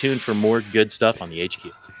stay tuned for more good stuff on the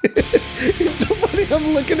HQ. It's so funny.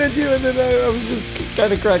 I'm looking at you, and then I was just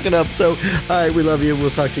kind of cracking up. So, all right, we love you. We'll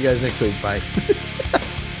talk to you guys next week. Bye.